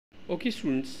Okay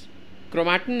students,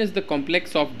 chromatin is the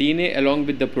complex of DNA along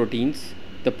with the proteins.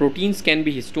 The proteins can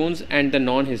be histones and the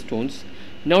non-histones.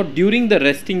 Now during the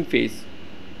resting phase,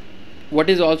 what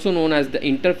is also known as the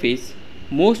interphase,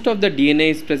 most of the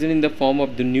DNA is present in the form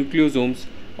of the nucleosomes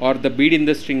or the bead in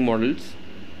the string models,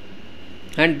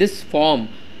 and this form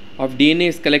of DNA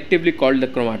is collectively called the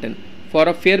chromatin. For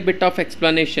a fair bit of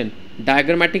explanation,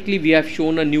 diagrammatically we have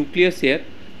shown a nucleus here.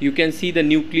 You can see the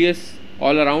nucleus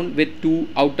all around with two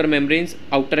outer membranes,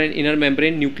 outer and inner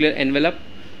membrane, nuclear envelope.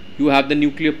 You have the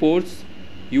nuclear pores,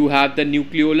 you have the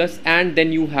nucleolus, and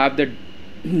then you have the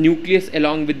nucleus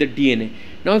along with the DNA.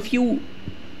 Now if you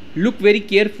look very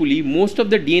carefully, most of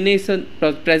the DNA is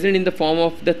present in the form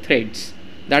of the threads,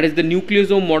 that is the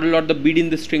nucleosome model or the bead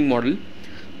in the string model.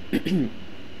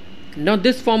 Now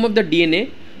this form of the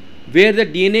DNA, where the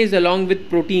DNA is along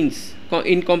with proteins,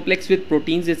 in complex with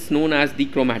proteins, it's known as the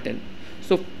chromatin.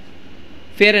 So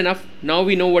fair enough, now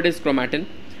we know what is chromatin.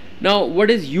 Now what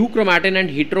is euchromatin and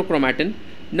heterochromatin?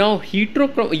 Now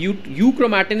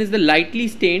euchromatin is the lightly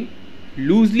stained,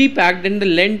 loosely packed, and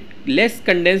the less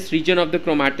condensed region of the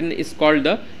chromatin is called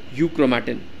the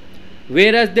euchromatin,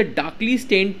 whereas the darkly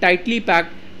stained, tightly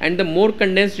packed, and the more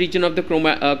condensed region of the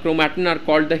chromatin are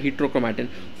called the heterochromatin.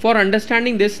 For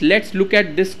understanding this, let's look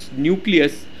at this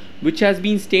nucleus which has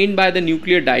been stained by the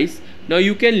nuclear dyes. Now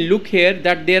you can look here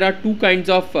that there are two kinds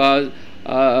of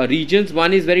regions.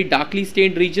 One is very darkly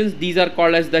stained regions, these are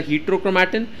called as the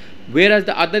heterochromatin, whereas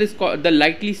the other is called the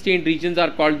lightly stained regions are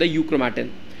called the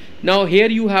euchromatin. Now here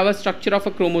you have a structure of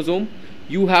a chromosome,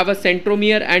 you have a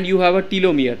centromere and you have a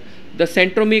telomere. The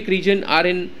centromere region are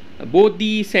in both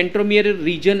the centromere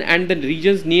region and the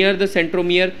regions near the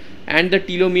centromere and the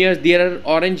telomeres, they are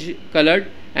orange colored,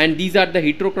 and these are the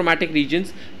heterochromatic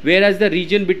regions, whereas the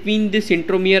region between the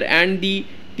centromere and the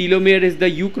telomere is the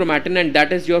euchromatin, and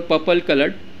that is your purple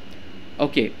colored.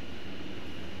 Okay,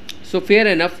 so fair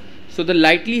enough. So the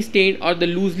lightly stained or the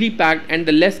loosely packed and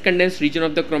the less condensed region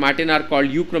of the chromatin are called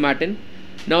euchromatin.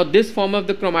 Now this form of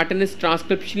the chromatin is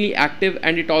transcriptionally active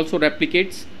and it also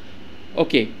replicates.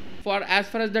 Okay, as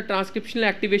far as the transcriptional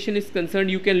activation is concerned,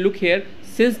 you can look here.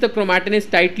 Since the chromatin is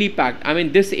tightly packed, I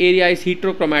mean this area is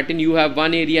heterochromatin, you have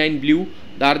one area in blue,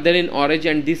 the other in orange,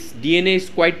 and this DNA is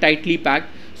quite tightly packed.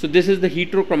 So this is the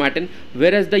heterochromatin,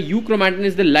 whereas the euchromatin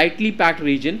is the lightly packed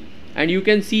region, and you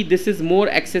can see this is more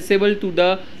accessible to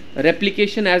the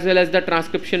replication as well as the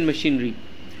transcription machinery,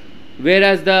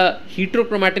 whereas the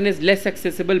heterochromatin is less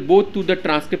accessible both to the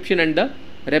transcription and the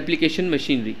replication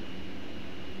machinery.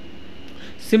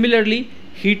 Similarly,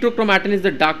 heterochromatin is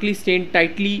the darkly stained,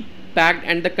 tightly packed,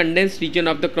 and the condensed region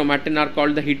of the chromatin are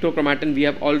called the heterochromatin. We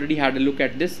have already had a look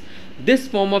at this. This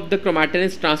form of the chromatin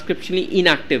is transcriptionally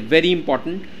inactive, very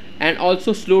important, and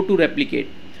also slow to replicate.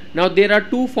 Now there are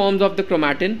two forms of the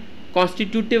chromatin,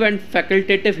 constitutive and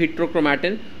facultative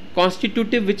heterochromatin.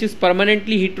 Constitutive, which is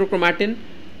permanently heterochromatin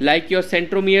like your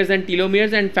centromeres and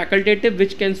telomeres, and facultative,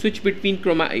 which can switch between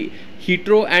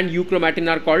hetero and euchromatin,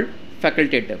 are called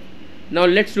facultative. Now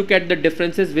let's look at the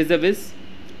differences vis-a-vis.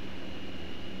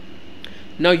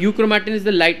 Now euchromatin is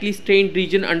the lightly stained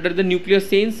region under the nuclear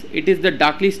stains, it is the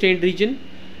darkly stained region.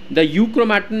 The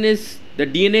euchromatin is the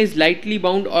DNA is lightly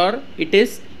bound or it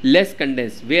is less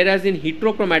condensed, whereas in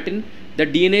heterochromatin the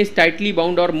DNA is tightly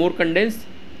bound or more condensed.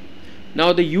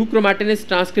 Now the euchromatin is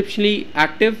transcriptionally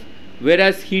active,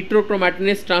 whereas heterochromatin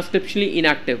is transcriptionally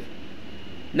inactive.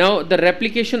 Now the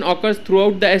replication occurs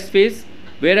throughout the S phase,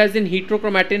 whereas in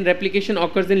heterochromatin replication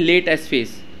occurs in late S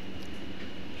phase.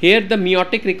 Here the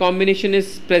meiotic recombination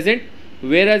is present,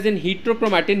 whereas in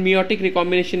heterochromatin meiotic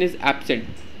recombination is absent.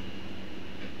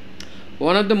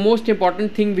 One of the most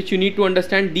important thing which you need to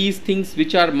understand, these things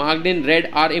which are marked in red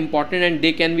are important and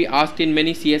they can be asked in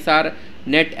many CSR,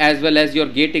 NET as well as your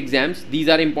GATE exams. These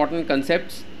are important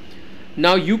concepts.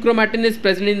 Now euchromatin is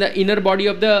present in the inner body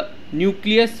of the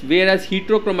nucleus, whereas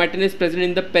heterochromatin is present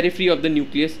in the periphery of the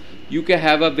nucleus. You can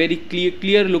have a very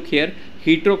clear look here.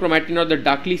 Heterochromatin or the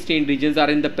darkly stained regions are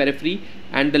in the periphery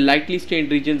and the lightly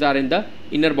stained regions are in the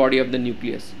inner body of the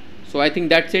nucleus. So I think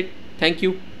that's it. Thank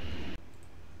you.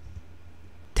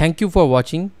 Thank you for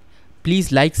watching.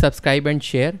 Please like, subscribe and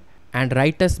share, and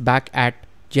write us back at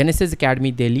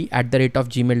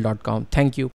genesisacademydelhi@gmail.com. Thank you.